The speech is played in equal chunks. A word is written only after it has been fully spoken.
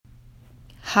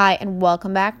Hi, and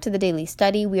welcome back to the Daily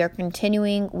Study. We are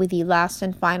continuing with the last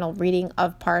and final reading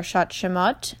of Parashat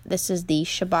Shemot. This is the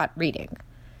Shabbat reading.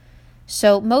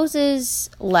 So Moses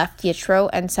left Yitro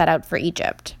and set out for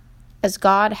Egypt. As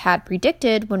God had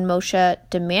predicted, when Moshe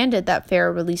demanded that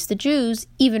Pharaoh release the Jews,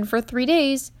 even for 3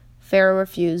 days, Pharaoh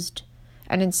refused.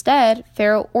 And instead,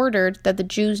 Pharaoh ordered that the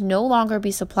Jews no longer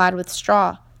be supplied with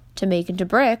straw to make into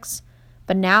bricks,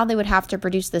 but now they would have to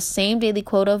produce the same daily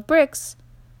quota of bricks,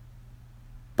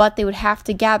 but they would have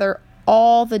to gather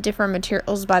all the different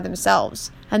materials by themselves.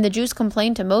 And the Jews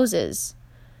complained to Moses.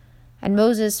 And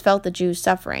Moses felt the Jews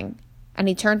suffering. And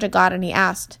he turned to God and he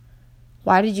asked,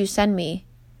 "Why did you send me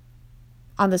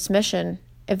on this mission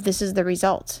if this is the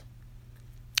result?"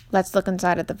 Let's look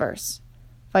inside at the verse.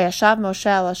 Vayashav Moshe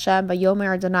el Hashem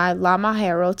vayomer Adonai lama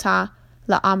ha'arota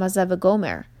la'am hazeh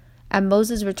v'gomer. And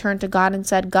Moses returned to God and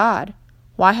said, "God,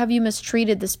 why have you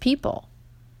mistreated this people?"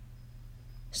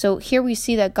 So here we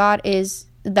see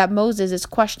that Moses is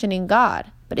questioning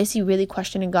God. But is he really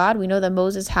questioning God? We know that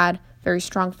Moses had very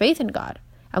strong faith in God.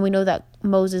 And we know that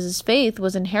Moses' faith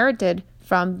was inherited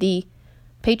from the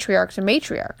patriarchs and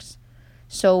matriarchs.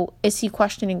 So is he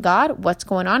questioning God? What's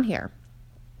going on here?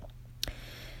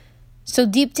 So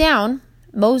deep down,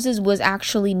 Moses was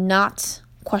actually not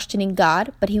questioning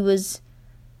God, but he was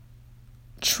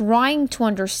trying to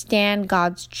understand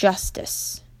God's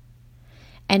justice.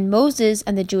 And Moses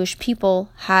and the Jewish people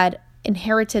had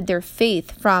inherited their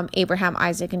faith from Abraham,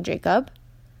 Isaac, and Jacob.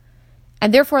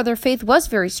 And therefore their faith was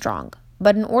very strong.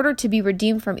 But in order to be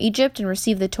redeemed from Egypt and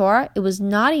receive the Torah, it was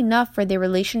not enough for their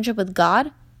relationship with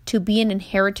God to be an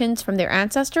inheritance from their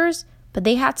ancestors, but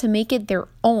they had to make it their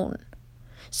own.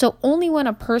 So only when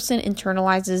a person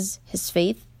internalizes his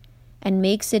faith and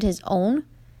makes it his own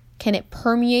can it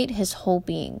permeate his whole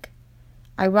being.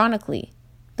 Ironically,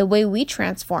 the way we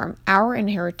transform our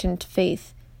inherited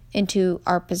faith into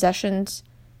our possessions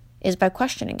is by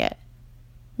questioning it.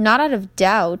 Not out of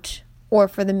doubt or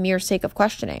for the mere sake of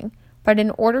questioning, but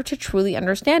in order to truly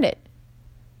understand it.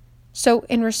 So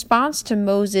in response to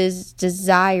Moses'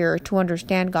 desire to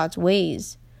understand God's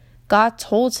ways, God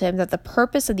told him that the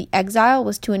purpose of the exile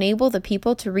was to enable the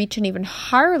people to reach an even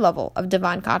higher level of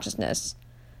divine consciousness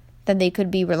than they could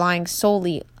be relying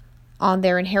solely on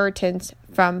their inheritance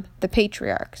from the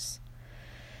patriarchs.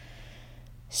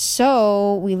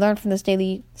 So we learned from this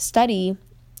daily study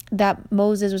that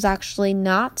Moses was actually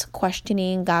not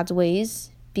questioning God's ways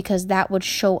because that would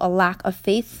show a lack of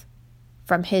faith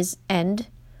from his end.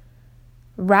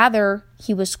 Rather,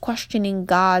 he was questioning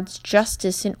God's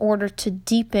justice in order to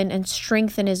deepen and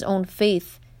strengthen his own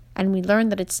faith. And we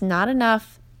learned that it's not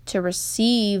enough to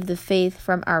receive the faith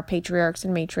from our patriarchs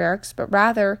and matriarchs, but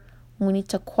rather we need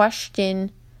to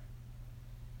question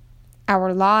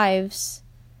our lives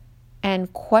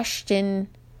and question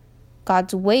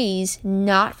God's ways,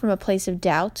 not from a place of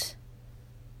doubt,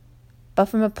 but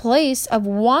from a place of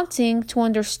wanting to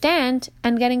understand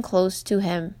and getting close to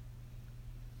Him.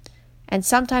 And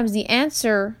sometimes the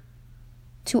answer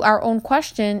to our own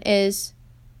question is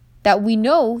that we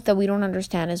know that we don't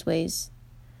understand His ways.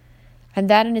 And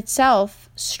that in itself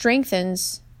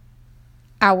strengthens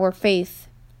our faith,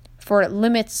 for it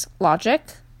limits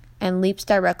logic and leaps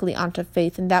directly onto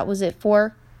faith. And that was it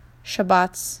for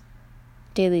Shabbat's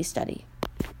daily study.